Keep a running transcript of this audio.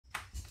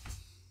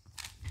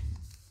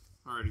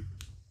Alrighty.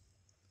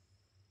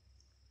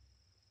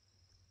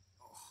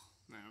 Oh,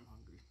 man, I'm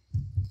hungry.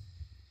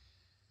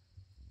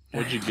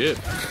 What'd you get?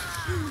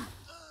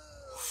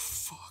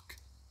 Fuck.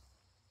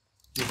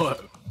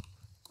 What?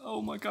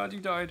 Oh my god, you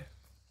died.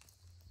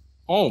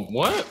 Oh,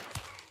 what?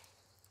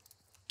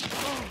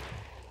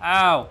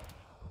 Ow.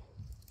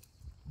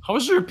 How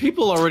is there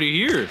people already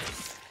here?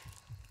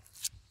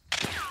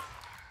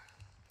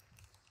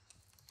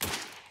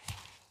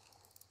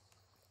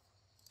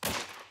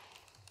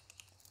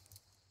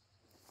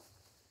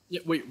 Yeah,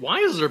 wait, why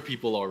is there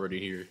people already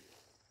here?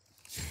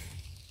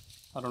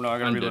 I don't know, I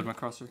gotta I'm reload dead. my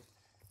crosshair.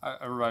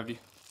 I revived you.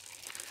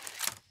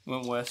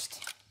 Went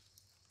west.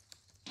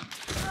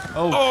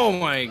 Oh, Oh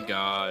my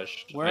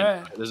gosh. where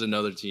at? There's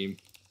another team.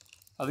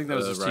 I think that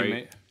was his right.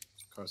 teammate.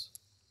 Across.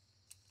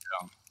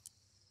 Yeah.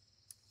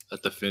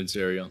 At the fence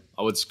area.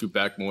 I would scoot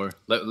back more.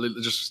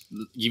 Just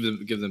give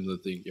them the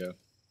thing, yeah.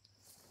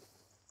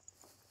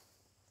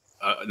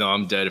 No,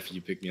 I'm dead if you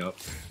pick me up.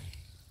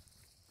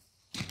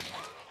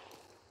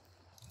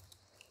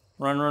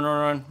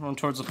 Run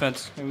towards the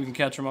fence. Maybe we can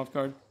catch him off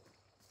guard.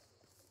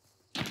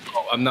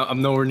 Oh,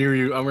 I'm nowhere near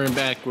you. I'm running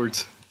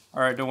backwards.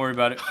 Alright, don't worry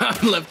about it.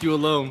 I left you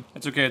alone.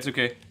 It's okay, it's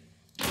okay.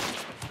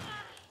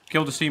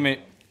 Killed his teammate.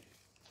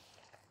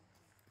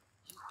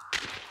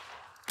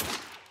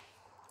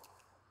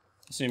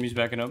 I see him, he's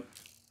backing up.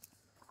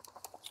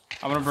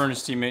 I'm gonna burn his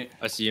teammate.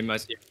 I see him, I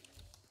see him.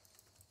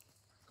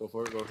 Go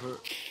for it, go for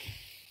it.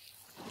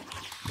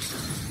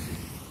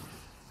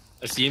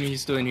 I see him,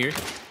 he's still in here.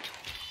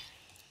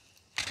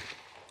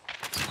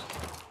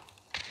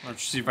 I'll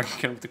see if I can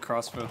get him with the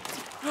crossbow.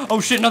 Oh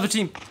shit, another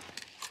team!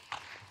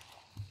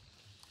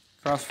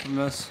 Cross from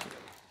this.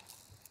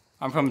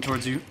 I'm coming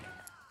towards you.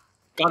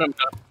 Got him.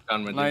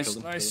 Right Nice,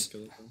 there. nice.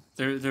 Kill him.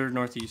 They're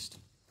northeast.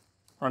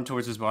 Run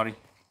towards his body.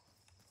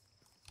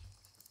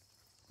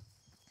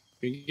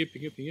 Ping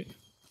it.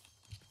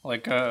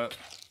 Like,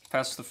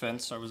 past the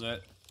fence I was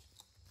at.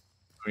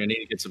 I need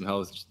to get some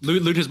health.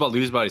 Loot his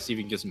body, see if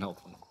we can get some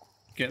health.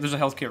 Okay, there's a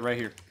health kit right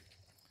here.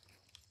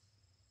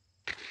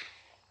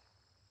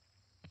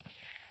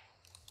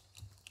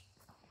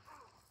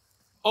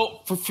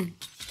 Oh, for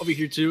over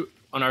here too,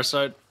 on our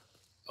side.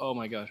 Oh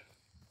my god.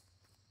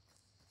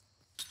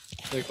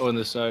 Like, on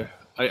this side.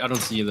 I don't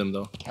see them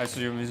though. I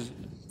see him. He's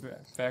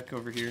back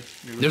over here.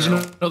 There's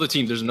another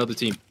team. There's another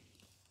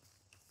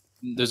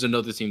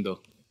team though.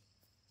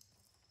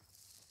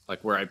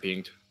 Like where I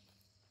pinged.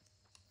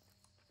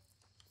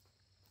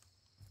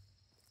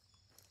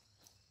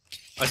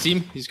 I see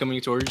him. He's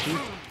coming towards you.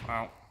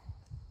 Wow.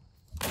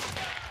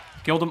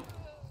 Killed him.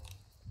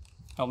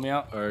 Help me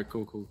out. Alright,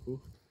 cool.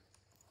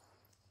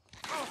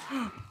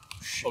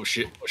 Oh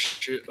shit.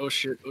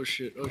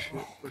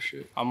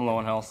 I'm low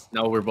on health.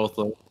 Now we're both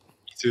low. Me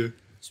too.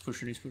 He's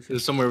pushing.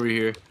 There's somewhere over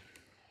here.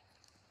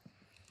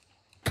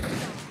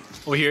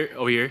 Over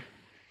here.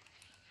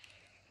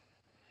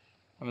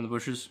 I'm in the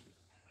bushes.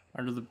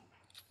 Under the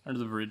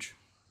bridge.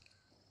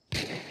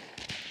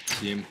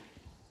 See him.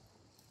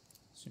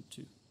 See him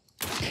too.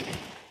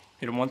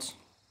 Hit him once.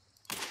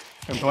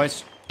 Hit him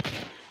twice.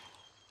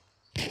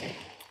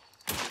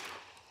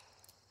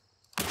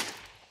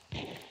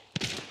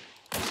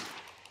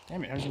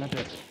 Damn it, how did you not do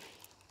it?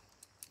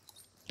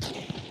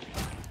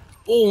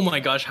 Oh my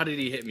gosh, how did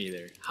he hit me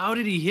there?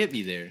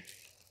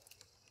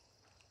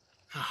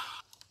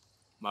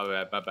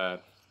 My bad.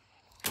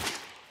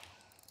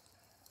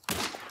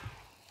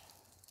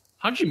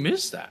 How'd you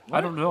miss that?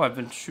 I don't know, I've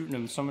been shooting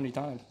him so many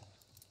times.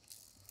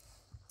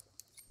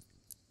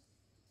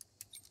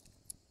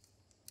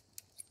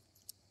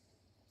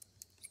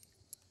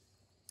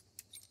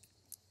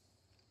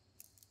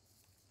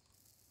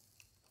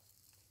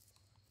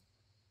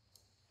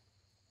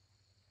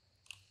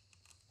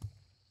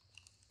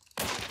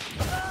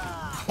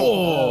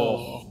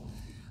 Oh,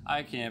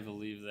 I can't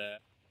believe that.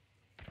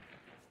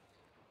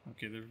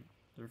 Okay,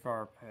 they're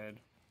far ahead.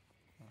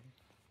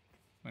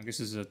 I guess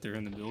is that they're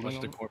in the building.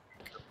 Watch the corner.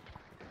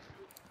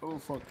 Oh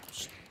fuck.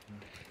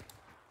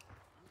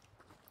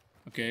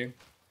 Okay.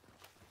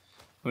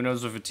 Who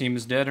knows if a team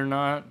is dead or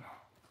not?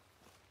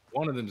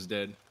 One of them's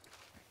dead.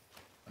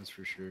 That's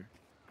for sure.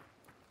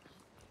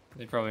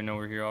 They probably know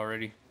we're here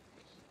already.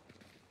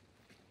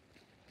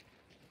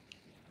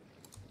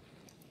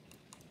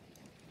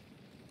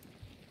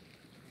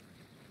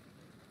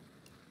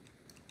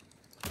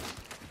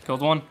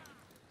 Killed one.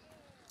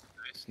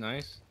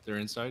 Nice. They're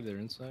inside.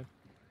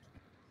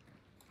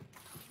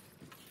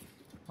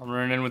 I'm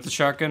running in with the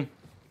shotgun.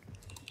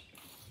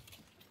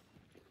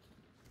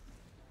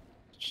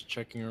 Just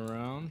checking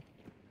around.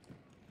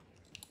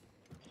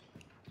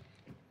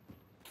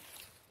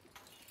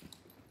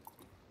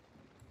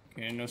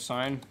 Okay, no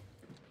sign.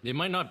 They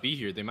might not be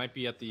here. They might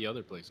be at the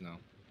other place now.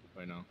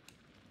 Right now.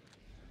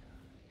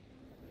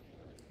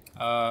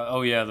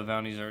 Oh yeah, the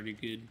bounty's already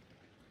good.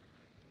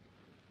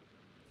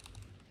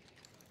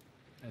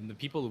 And the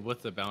people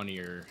with the bounty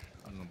are...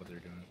 I don't know what they're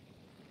doing.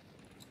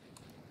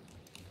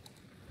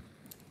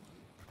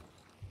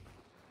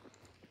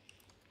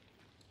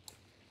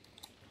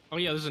 Oh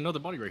yeah, there's another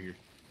body right here.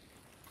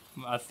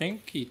 I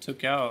think he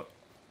took out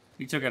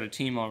a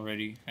team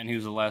already, and he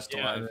was the last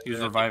alive. He was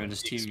reviving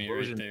his teammate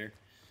right there.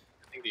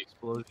 I think the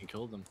explosion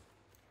killed him.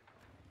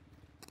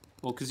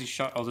 Well, because he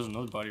shot. Oh, there's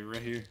another body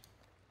right here.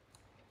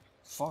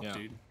 Fuck, Yeah.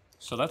 dude.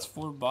 So that's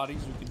 4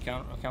 bodies we can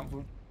account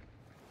for.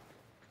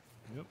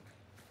 Yep.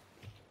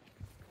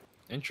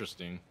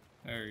 Interesting.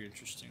 Very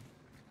interesting.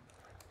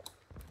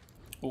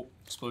 Oh,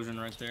 explosion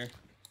right there.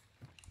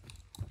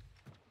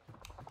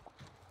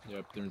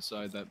 Yep, they're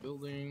inside that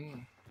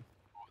building.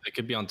 They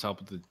could be on top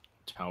of the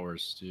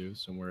towers too,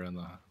 somewhere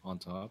on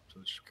top.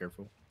 So just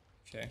careful.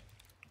 Okay.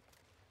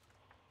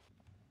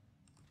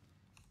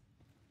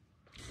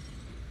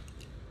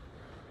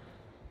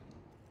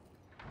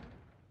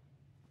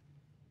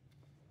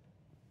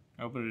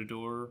 Open the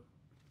door.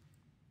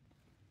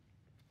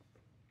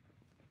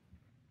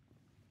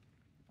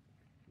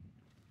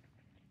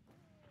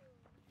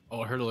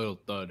 Oh, I heard a little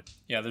thud.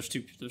 Yeah, there's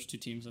two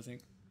teams, I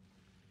think.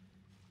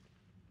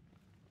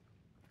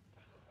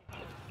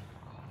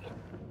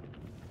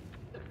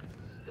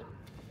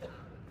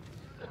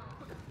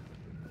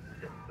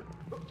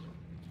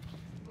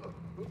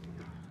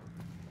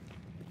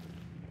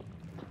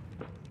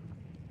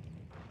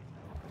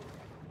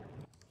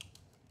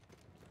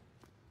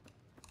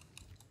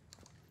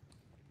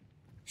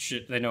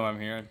 Shit, they know I'm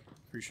here, I'm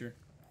pretty sure.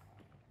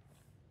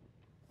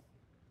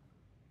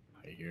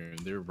 I hear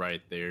them. They're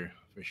right there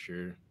for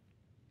sure.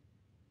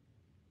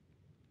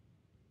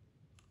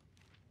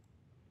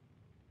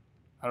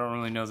 I don't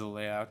really know the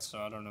layout, so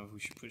I don't know if we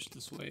should push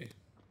this way.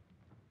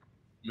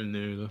 Me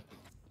neither.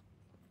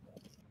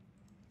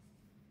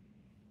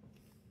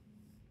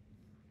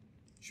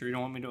 Sure you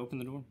don't want me to open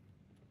the door?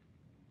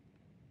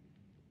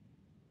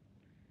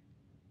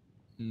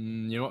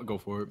 You know what? Go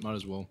for it. Might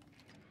as well.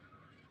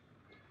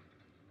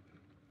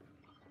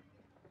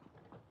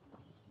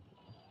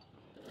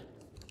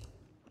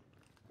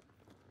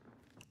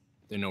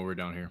 They know we're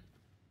down here.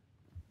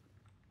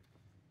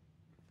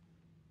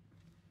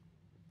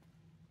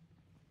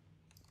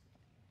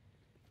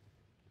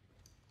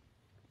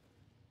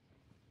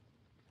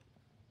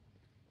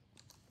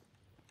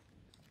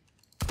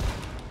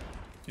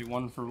 Do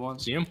 1 for 1.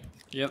 See him?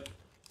 Yep.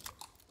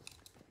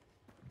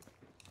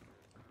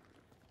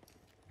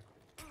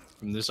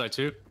 From this side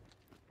too?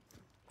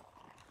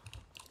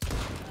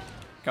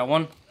 Got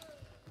one.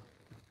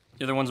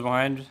 The other one's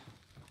behind.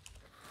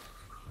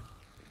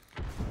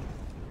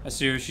 I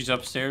see her. She's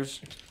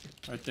upstairs.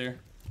 Right there.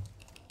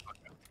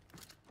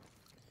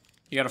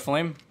 You got a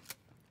flame?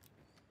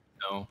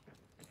 No.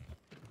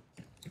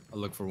 I'll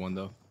look for one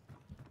though.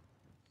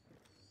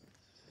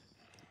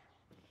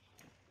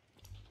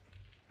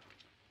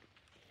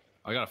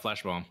 I got a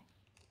flash bomb.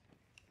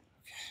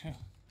 Okay.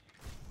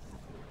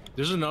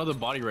 There's another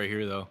body right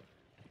here though.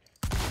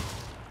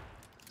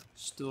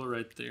 Still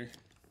right there.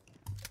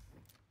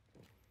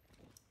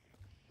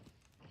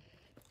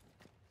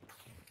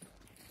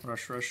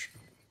 Rush, rush.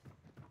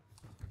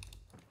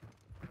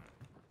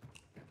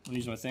 I'm gonna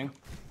use my thing.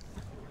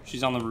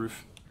 She's on the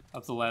roof.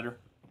 Up the ladder.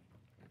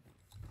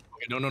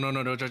 Okay, no.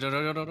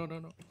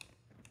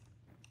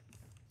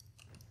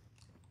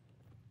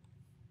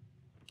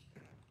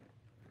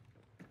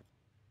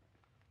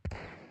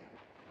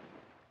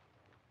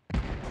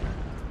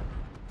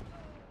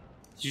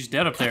 She's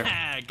dead up there.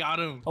 Got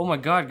him. Oh my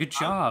god, good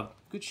job.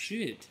 Good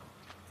shit.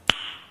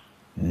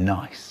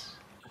 Nice.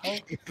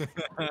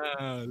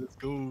 Let's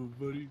go,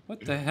 buddy. What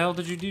the hell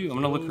did you do?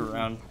 I'm gonna look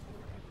around.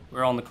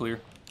 We're all in the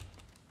clear.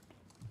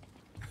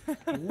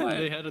 What?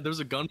 There was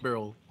a gun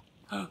barrel.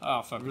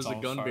 Oh fuck! There was it's a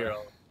on gun fire.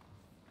 barrel.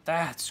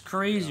 That's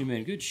crazy,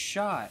 man. Good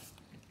shot.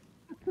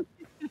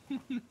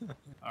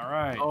 All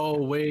right.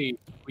 Oh wait,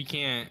 we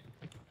can't.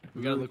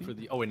 We gotta look for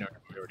the. Oh wait, no,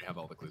 we already have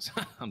all the clues.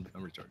 I'm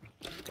retarded.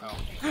 Oh.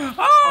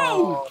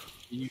 Oh!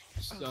 You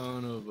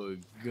son of a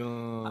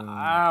gun!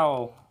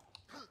 Ow!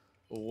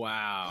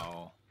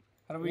 Wow.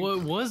 How do we?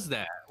 What was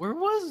that? Where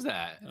was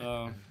that?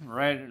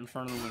 Right in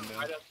front of the window.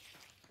 Right up.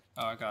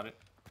 Oh, I got it.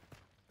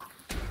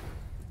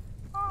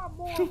 I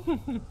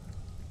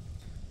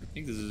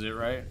think this is it,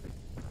 right?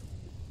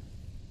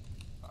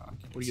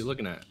 What are you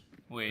looking at?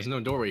 Wait. There's no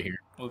doorway here.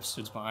 Whoops,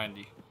 it's behind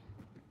you.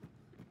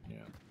 Yeah.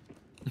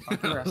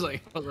 Oh, I was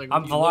like, I'm what are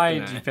you blind,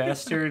 looking you at?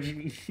 bastard.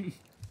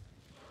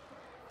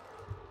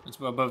 It's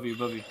above you,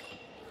 above you.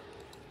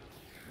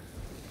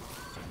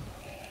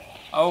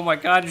 Oh my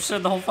god, you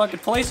set the whole fucking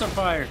place on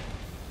fire.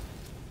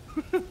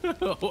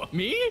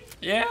 Me?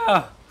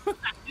 Yeah.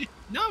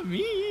 Not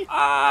me.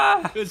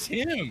 Ah. It's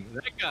him.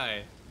 That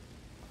guy.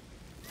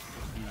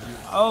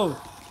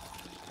 Oh.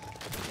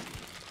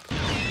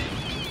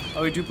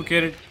 Oh, he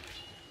duplicated.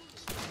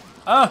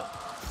 Ah.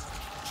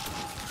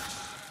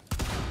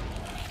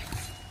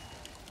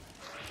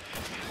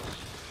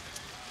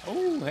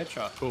 Oh,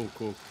 headshot. Cool,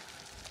 cool.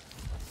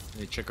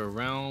 They check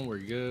around. We're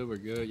good. We're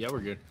good. Yeah,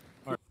 we're good.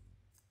 All right.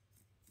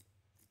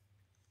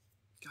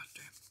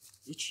 Goddamn.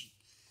 Itchy.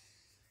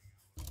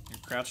 You're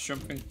crouch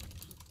jumping.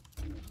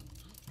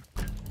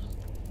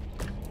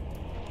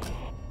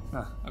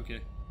 Ah,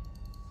 okay.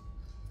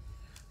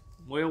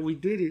 Well, we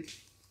did it.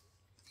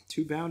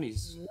 2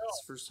 bounties.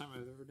 It's the first time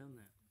I've ever done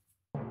that.